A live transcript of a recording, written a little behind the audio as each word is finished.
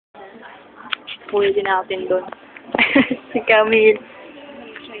pwede natin doon. Si Camille.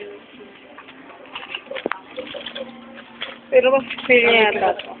 Pero mas fair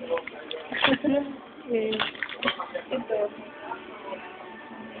yata. Ito.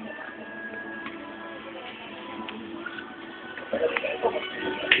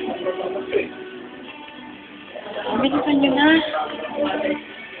 Bilisan nyo na.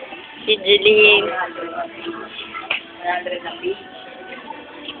 Si Jeline. 100 na fee.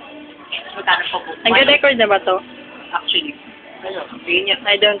 Magkano po po? Nag-record na ba to? Actually,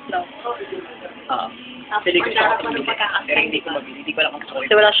 I don't know. Pili ko siya kasi pero hindi ko mabili. Hindi ko alam kung gusto ko.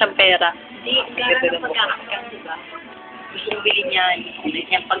 Kasi wala siyang pera. Hindi, gano'n na pagkakaskan, diba? Gusto mo bilhin niya,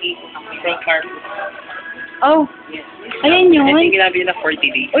 yung pag-ipon ng front car. Oh, ayan yun. Hindi ginabili na 40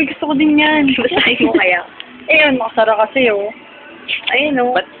 days. Uy, gusto ko din yan. Basahin mo kaya? Eh, yun, makasara kasi, oh. Ayun,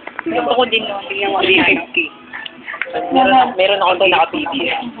 oh. But, Gusto ko din, oh. Bigyan mo. 350. Meron ako doon naka-TV.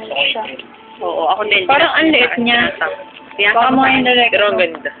 Oo, ako din. Parang ang liit niya. Baka mo yung direct. Pero ang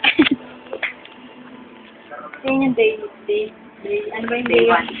ganda. Yun yung day. Ano ba yung day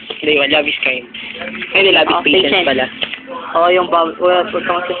 1? Day 1, love is kind. Ay, love is patient pala. Oo, yung huwag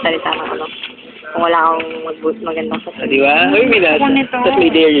kang magsasalita ng ano. Kung wala akong magandang sasalita. Di ba? Uy, may nasa. Ako nito. Tapos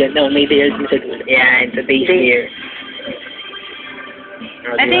may dare yan. No, may dare din sa dulo. Yan, today's dare.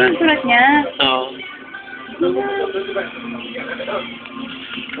 Ito yung sulat niya. Oo.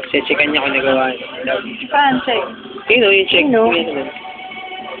 Kasi checkan niya kung nagawa. Saan, check? Sino yung check? Sino?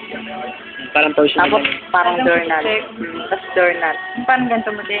 Parang personal. Tapos, parang doorknob. Tapos doorknob. Parang ganito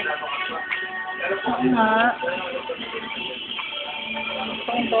mo din. Oo nga.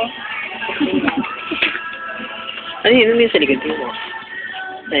 Ito. Ano yun? Ano yun sa likod mo?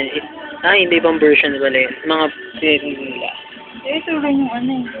 Hindi ibang version pala yun. Mga pinila. Ito rin yung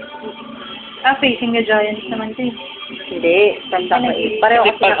ano eh. Facing the Giants naman ito eh. Hindi. Tanda ko eh. Pareho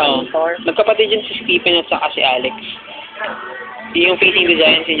kasi naka-intor. Magkapatid yun si Stephen at saka si Alex. Yung Facing the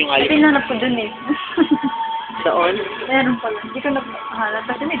Giants yun yung Alex. Pinanap ko dun eh. Doon? Meron pala. Hindi ko naghahanap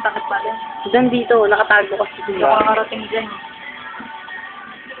kasi may takot pala. Doon dito. Nakatago kasi dito. Nakakarating dyan eh.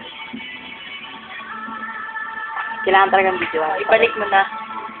 Kailangan talagang video. Ibalik mo na.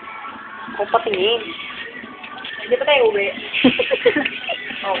 Kung patingin. Hindi pa tayo uwi.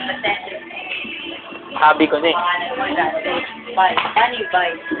 Oh, Habi ko na eh. Bye. Paano yung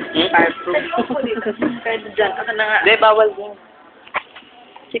bye? Fireproof. Kaya dyan. Ako na nga. Hindi, bawal din.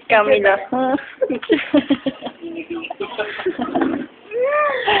 Si Camila.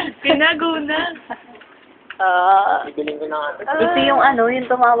 Pinago na. Ibiling ko na nga. Ito yung ano, yung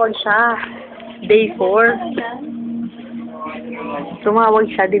tumawag siya. Day 4. Tumawag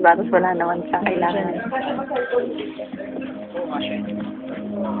siya, di ba? Tapos wala naman siya kailangan.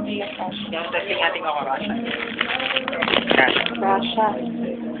 Yung testing natin ako, Rasha. Rasha.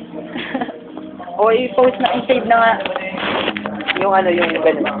 O, i-post na, i-save na nga. Yung ano, yung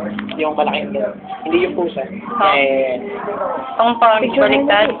gano'n. Yung malaking gano'n. Hindi yung pusa. Huh? Ang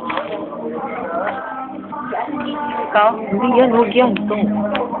baliktad. Ikaw? Hindi yan, huwag yan. Ito.